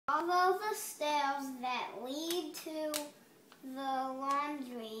Follow the stairs that lead to the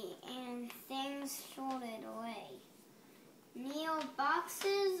laundry and things sorted away. Near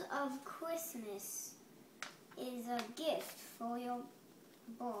boxes of Christmas is a gift for your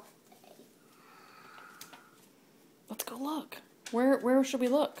birthday. Let's go look. Where should we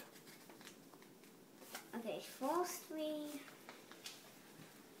look? Okay, first we...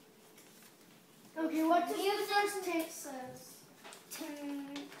 Okay, what does the first tape says? To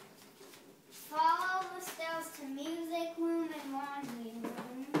follow the stairs to music room and laundry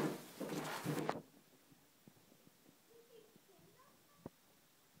room.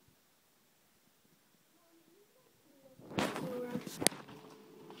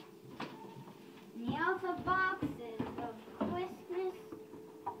 Near the boxes of Christmas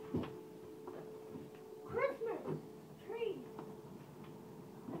Tree.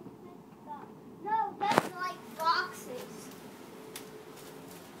 stuff. No, that's like boxes.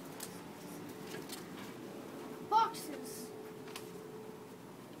 Boxes.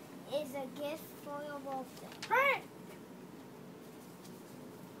 Is a gift for your birthday. Right.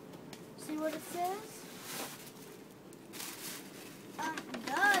 See what it says?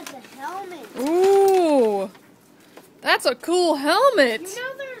 There's a helmet. Ooh, that's a cool helmet. You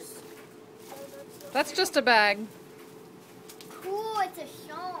know there's... That's just a bag. Cool, it's a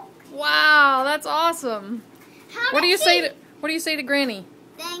shark. Wow, that's awesome. How What do does you say to Granny?